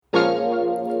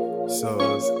So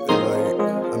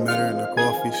I met her in a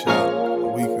coffee shop a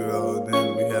week ago.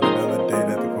 Then we had another date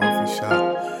at the coffee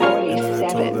shop. And then I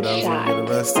told her that I was gonna get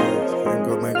arrested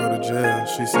and might go to jail.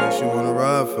 She said she wanna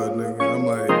ride for a nigga. I'm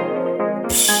like,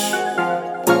 psh.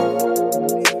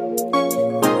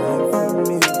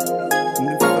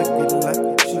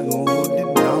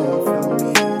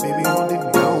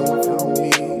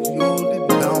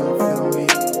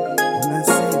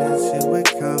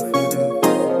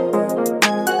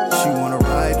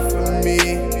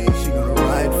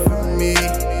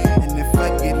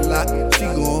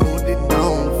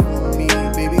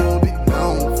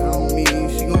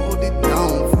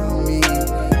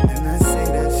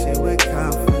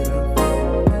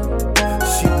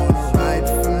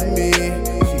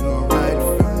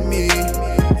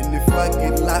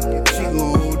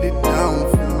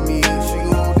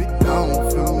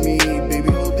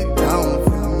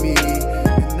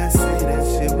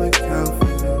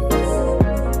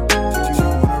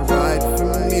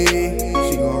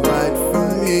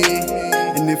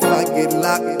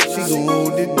 She gon'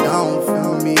 hold it down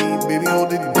for me, baby,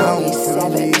 hold it down for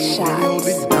me, baby, hold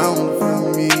it down for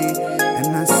me.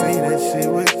 And I say that shit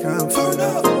with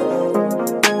confidence.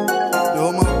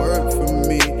 Do my work for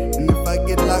me, and if I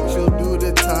get locked, she'll do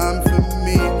the time for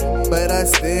me. But I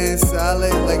stand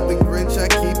solid like the Grinch, I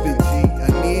keep it G. I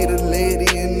need a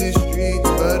lady in the streets,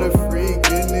 but a freak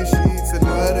in the sheets. And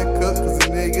know how to cook, cause a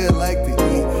nigga like to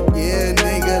eat. Yeah, a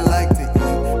nigga like to eat.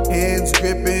 Hands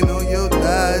gripping on your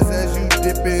thighs as you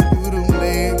dipping through them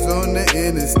lanes on the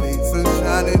interstate. Sun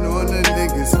shining on a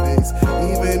nigga's face,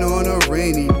 even on a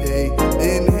rainy day.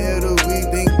 Inhale the weed,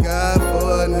 thank God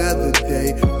for another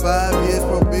day. 5 years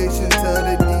probation, tell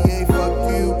the DA fuck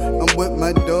you. I'm with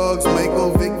my dogs, might go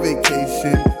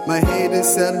vacation. My haters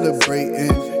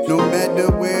celebrating, no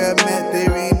matter where I'm at,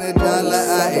 there ain't a dollar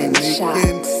I ain't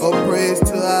making. All praise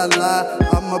to Allah,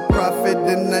 I'm a prophet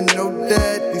and I know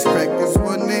that these crackers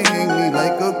wanna hang me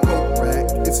like a coke rack.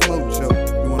 It's Mojo,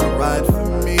 you wanna ride for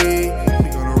me, she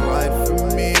gonna ride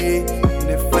for me. And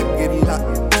if I get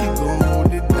locked, she gon'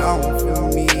 hold it down for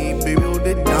me, baby, hold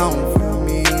it down for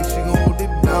me. She gon' hold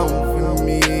it down for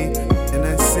me, and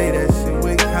I say that shit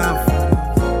with confidence.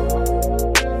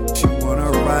 She wanna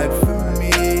ride for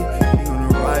me, she gonna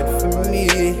ride for me.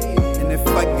 And if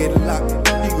I get locked,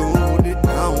 she gon' hold it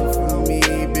down for me,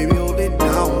 baby, hold it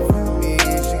down for me.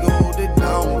 She gon' hold it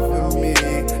down for me,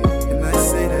 and I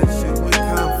say that shit with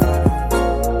confidence.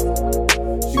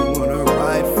 She wanna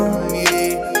ride for me,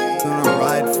 gonna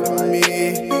ride for me.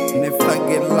 And if I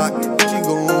get locked, she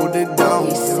gon' hold it down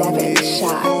for me. She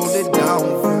gon' hold it down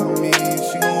for me,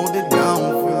 she gon' hold it down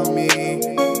for me.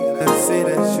 And I say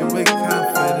that shit with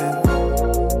confidence.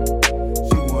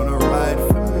 She wanna ride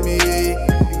for me,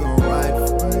 she gon' ride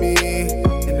for me.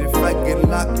 And if I get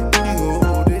locked, she gon'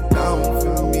 hold it down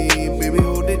for me, baby,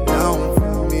 hold it down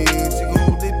for me. She gon'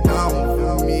 hold it down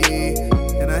for me,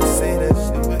 and I say that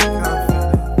shit with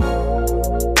confidence.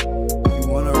 She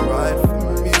wanna ride for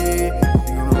me,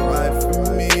 she gonna ride for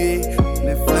me. And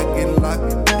if I get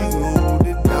locked, she gon' hold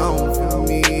it down for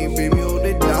me, baby, hold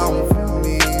it down for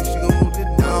me. She gon' hold it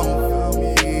down for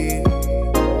me,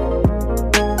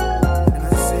 and I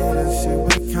say that shit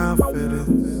with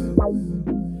confidence. Hold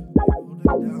it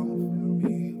down for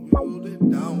me, hold it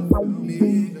down for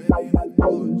me.